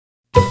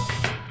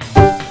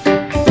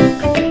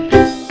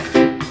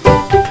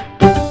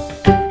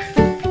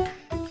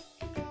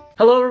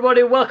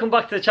everybody, welcome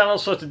back to the channel.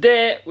 So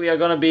today we are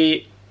going to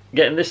be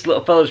getting this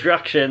little fella's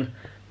reaction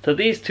to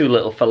these two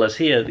little fellas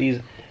here, these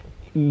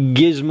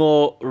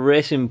Gizmo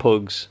racing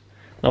pugs.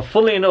 Now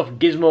funnily enough,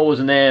 Gizmo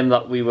was a name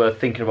that we were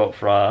thinking about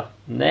for our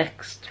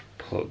next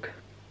pug.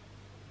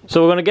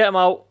 So we're going to get them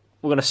out,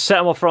 we're going to set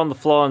them off around the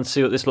floor and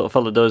see what this little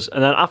fella does,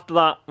 and then after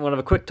that I'm going to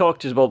have a quick talk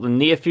to you about the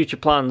near future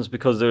plans,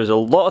 because there's a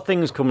lot of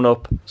things coming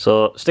up,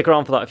 so stick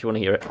around for that if you want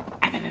to hear it.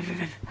 Wind them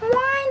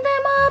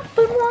up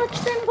and watch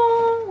them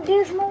go,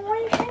 Gizmo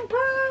racing pugs.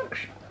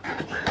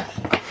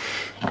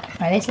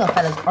 Right, this little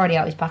fella's already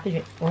out his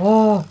package.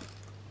 Oh,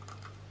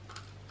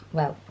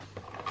 well.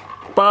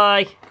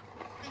 Bye.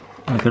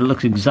 Look, it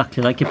looks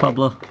exactly like you,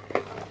 Pablo.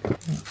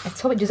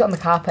 Let's hope it does it on the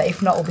carpet,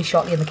 if not we'll be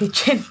shortly in the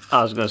kitchen.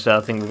 I was going to say, I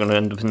think we're going to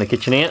end up in the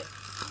kitchen here.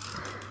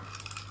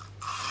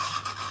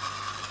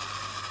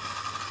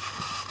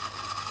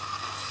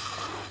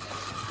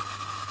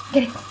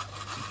 Get it.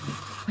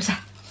 What's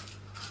that?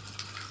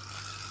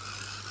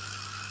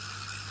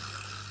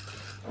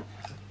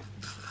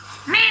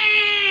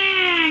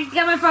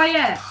 Coming for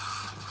you.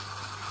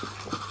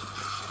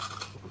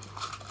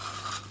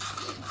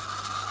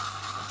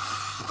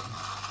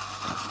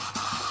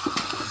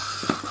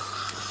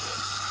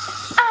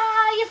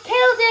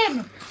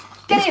 Him.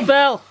 Get him!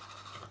 Fell!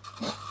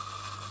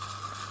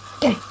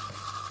 Get him!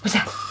 What's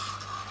that?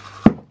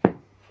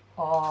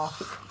 Oh.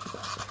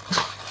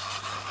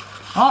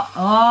 Oh, oh!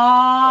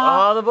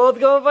 Oh, they're both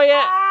going for you!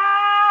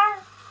 Ah.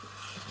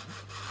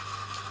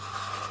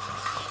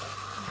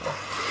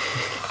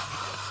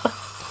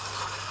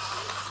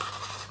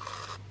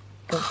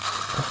 Go.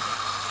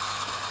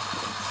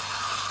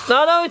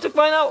 No, he took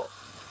mine out!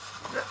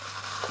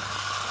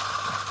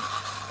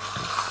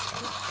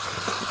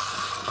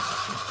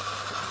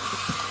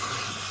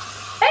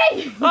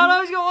 Oh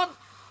no, he's got one!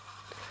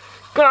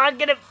 Go on,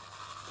 get him!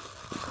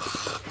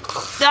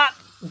 Stop!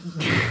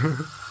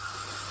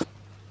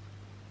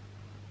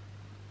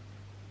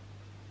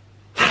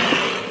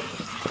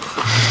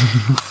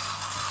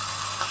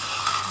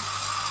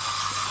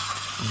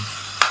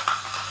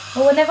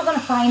 Well, we're never going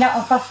to find out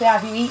how fast they are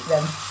if you eat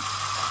them.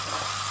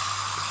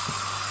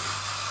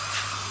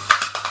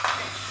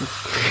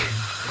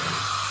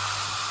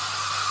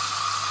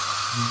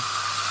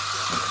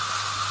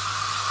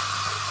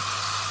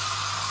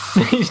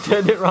 He's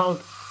turned it round.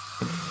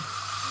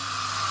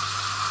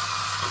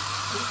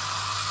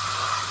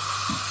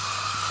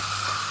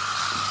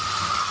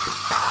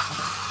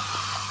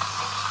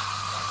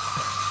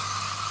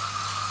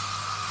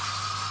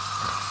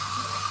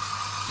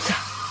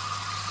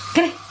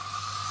 Get it!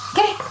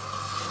 Get it!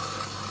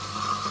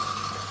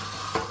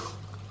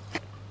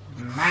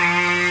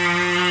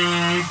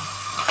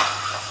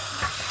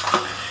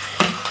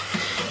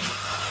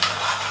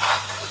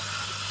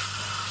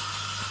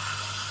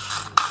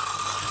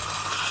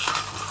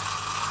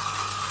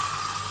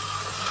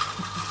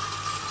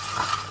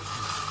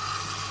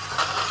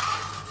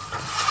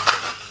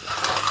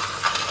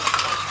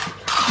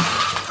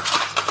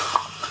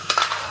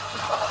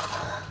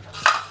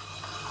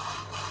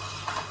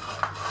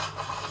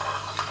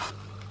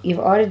 You've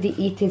already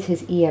eaten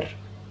his ear.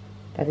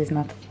 That is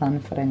not fun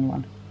for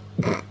anyone.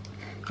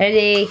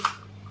 Ready,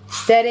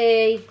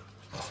 steady,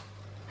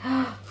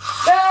 go!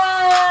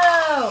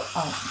 Oh.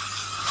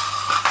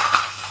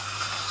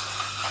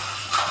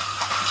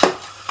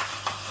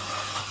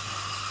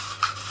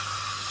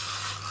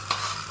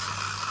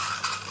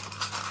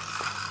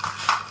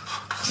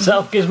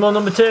 Self Gizmo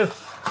number 2.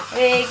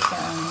 Big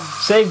gun.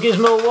 Save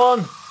Gizmo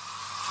 1.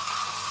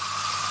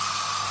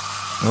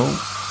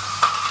 Oh.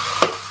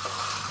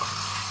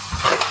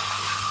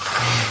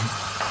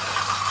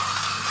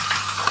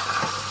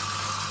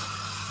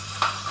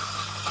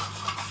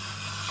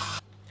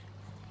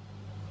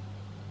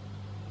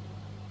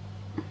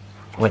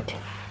 Wait.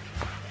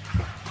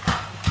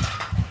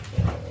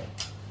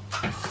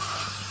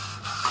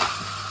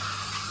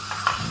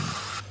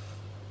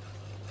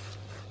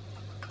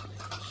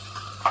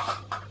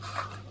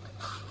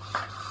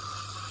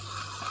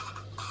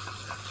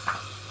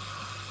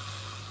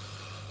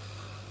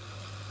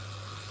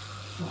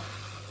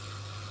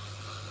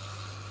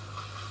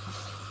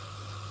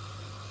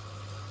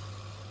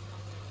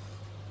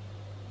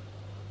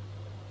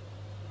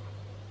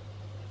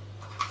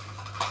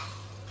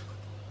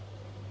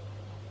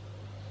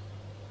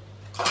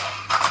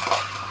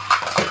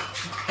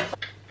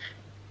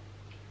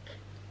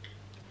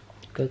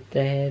 Good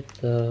day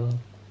though.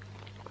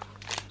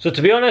 So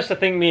to be honest, I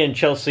think me and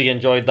Chelsea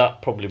enjoyed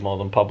that probably more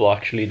than Pablo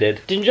actually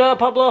did. Did you enjoy that,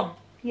 Pablo?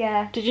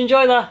 Yeah. Did you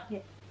enjoy that?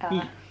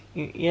 Yeah.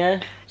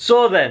 Yeah.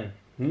 So then,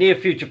 near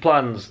future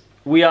plans.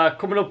 We are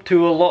coming up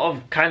to a lot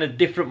of kind of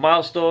different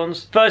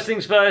milestones. First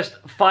things first,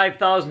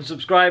 5,000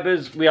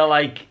 subscribers. We are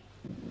like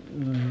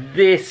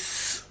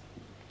this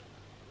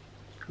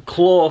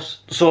close.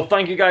 So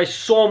thank you guys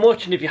so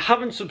much, and if you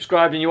haven't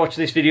subscribed and you're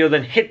watching this video,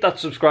 then hit that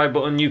subscribe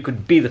button. You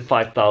could be the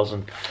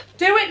 5,000th.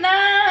 Do it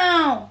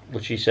now!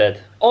 What she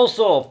said.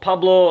 Also,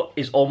 Pablo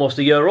is almost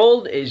a year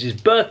old. It is his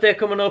birthday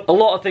coming up. A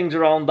lot of things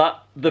around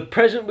that. The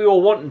present we were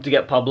wanting to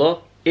get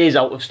Pablo is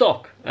out of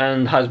stock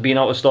and has been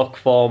out of stock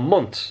for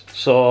months.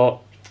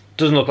 So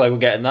doesn't look like we're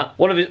getting that.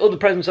 One of his other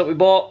presents that we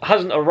bought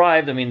hasn't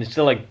arrived. I mean, it's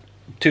still like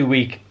 2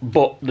 weeks,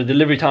 but the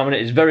delivery time on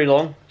it is very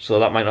long, so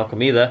that might not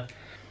come either.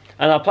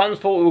 And our plans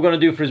for what we were going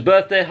to do for his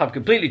birthday have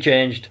completely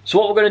changed. So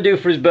what we're going to do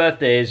for his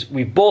birthday is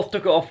we both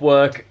took it off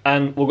work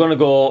and we're going to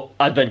go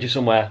adventure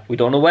somewhere. We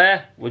don't know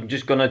where. We're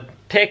just going to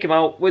take him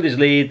out with his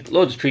lead,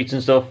 loads of treats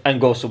and stuff,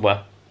 and go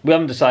somewhere. We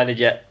haven't decided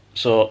yet,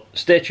 so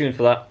stay tuned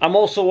for that. I'm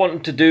also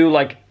wanting to do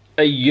like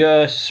a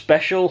year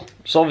special.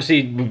 So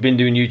obviously we've been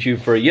doing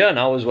YouTube for a year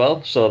now as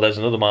well, so there's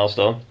another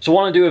milestone. So I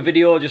want to do a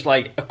video, just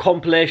like a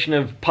compilation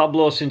of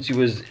Pablo since he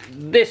was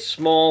this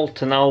small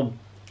to now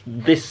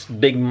this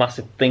big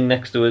massive thing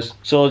next to us.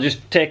 So I'll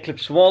just take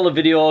clips from all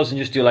the videos and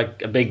just do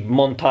like a big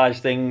montage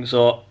thing.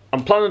 So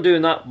I'm planning on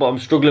doing that, but I'm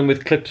struggling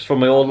with clips from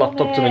my old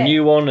laptop to my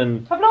new one,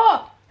 and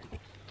Pablo!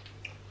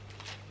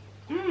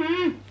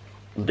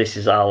 This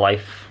is our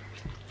life.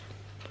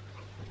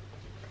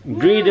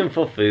 Breeding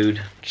for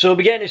food. So we'll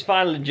be getting his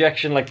final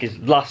injection, like his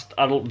last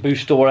adult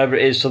booster, whatever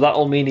it is. So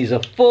that'll mean he's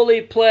a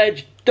fully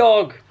pledged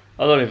dog.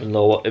 I don't even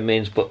know what it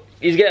means, but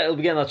he'll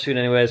be getting that soon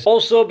anyways.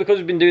 Also, because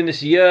we've been doing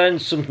this a year,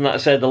 and something that I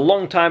said a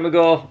long time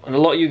ago, and a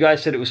lot of you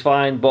guys said it was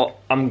fine, but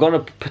I'm gonna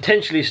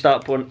potentially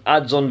start putting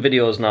ads on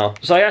videos now.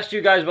 So I asked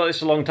you guys about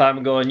this a long time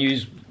ago, and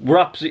you were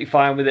absolutely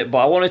fine with it, but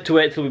I wanted to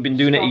wait till we've been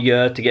doing it a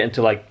year to get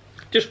into like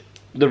just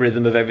the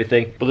rhythm of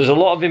everything. But there's a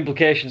lot of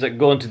implications that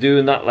go into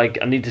doing that. Like,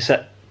 I need to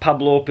set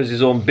Pablo up as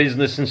his own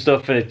business and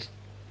stuff, and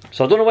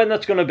so I don't know when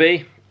that's gonna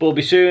be. Will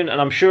be soon,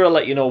 and I'm sure I'll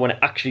let you know when it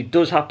actually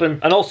does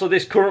happen. And also,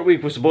 this current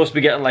week we're supposed to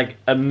be getting like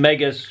a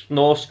mega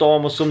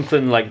snowstorm or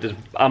something. Like, there's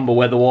amber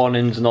weather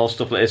warnings and all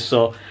stuff like this,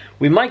 so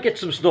we might get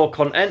some snow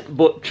content,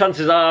 but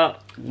chances are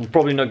we'll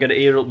probably not get it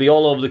here. It'll be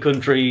all over the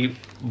country,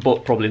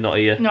 but probably not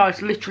here. No,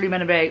 it's literally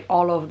meant to be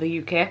all over the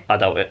UK. I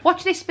doubt it.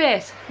 Watch this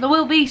space. There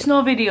will be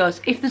snow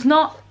videos. If there's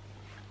not,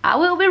 I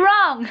will be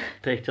wrong.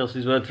 Take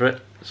Chelsea's word for it.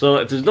 So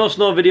if there's no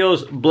snow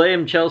videos,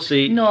 blame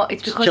Chelsea. No,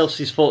 it's because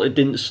Chelsea's fault it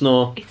didn't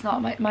snow. It's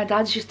not. My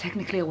dad's just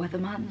technically a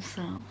weatherman,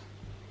 so.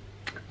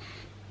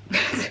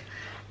 Let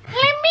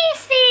me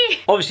see.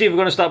 Obviously, if we're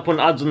going to start putting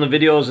ads on the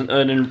videos and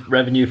earning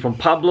revenue from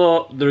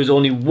Pablo, there is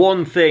only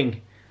one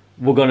thing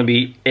we're going to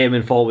be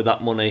aiming for with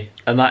that money,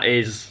 and that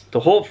is to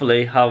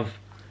hopefully have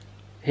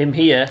him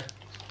here,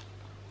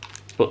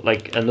 but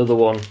like another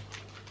one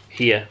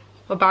here.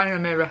 We're buying a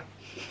mirror.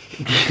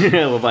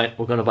 we're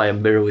going to buy a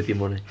mirror with your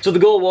money. So the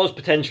goal was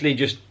potentially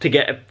just to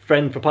get a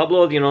friend for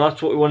Pablo. You know,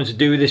 that's what we wanted to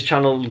do with this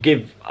channel.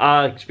 Give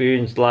our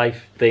experience,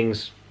 life,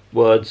 things,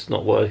 words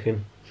not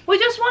working. We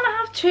just want to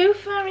have 2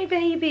 furry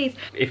babies.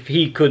 If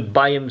he could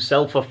buy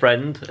himself a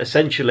friend,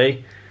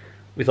 essentially,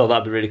 we thought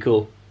that'd be really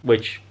cool.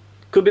 Which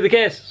could be the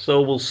case,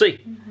 so we'll see.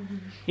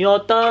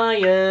 You're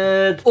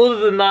tired. Other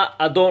than that,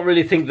 I don't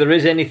really think there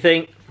is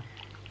anything.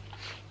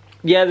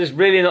 Yeah, there's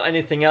really not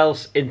anything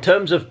else. In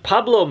terms of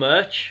Pablo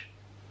merch,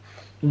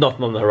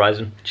 nothing on the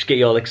horizon. Just get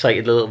you all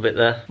excited a little bit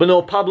there. But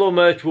no, Pablo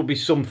merch will be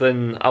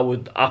something I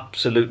would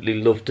absolutely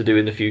love to do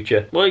in the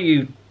future. What are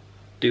you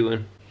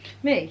doing?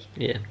 Me?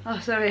 Yeah. Oh,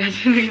 sorry, I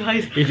didn't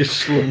realise. You just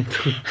slumped.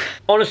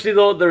 Honestly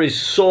though, there is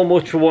so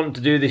much we're wanting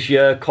to do this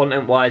year,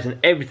 content-wise and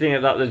everything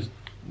like that.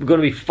 We're going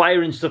to be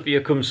firing stuff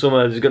here come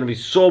summer. There's going to be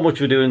so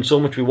much we're doing,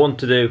 so much we want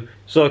to do.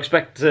 So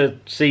expect to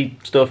see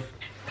stuff.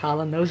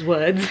 Carlin, those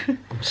words.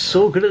 I'm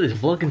so good at this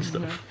vlogging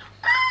stuff.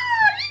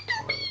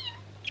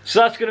 So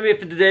that's going to be it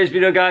for today's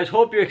video, guys.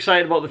 Hope you're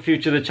excited about the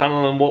future of the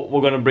channel and what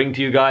we're going to bring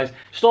to you guys.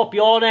 Stop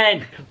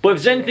yawning. But if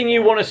there's anything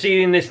you want to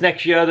see in this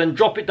next year, then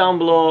drop it down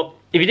below.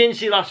 If you didn't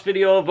see last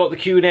video about the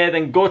Q&A,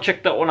 then go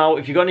check that one out.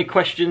 If you've got any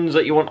questions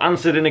that you want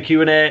answered in a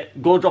Q&A,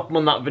 go drop them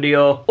on that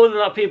video. Other than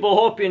that, people,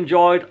 hope you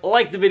enjoyed.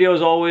 Like the video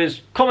as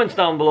always. Comments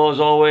down below as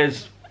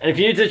always. And if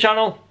you're new to the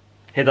channel,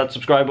 hit that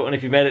subscribe button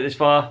if you've made it this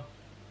far.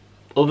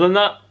 Other than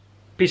that,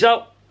 peace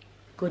out.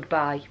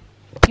 Goodbye.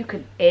 You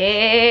can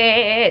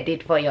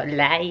edit for your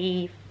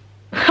life.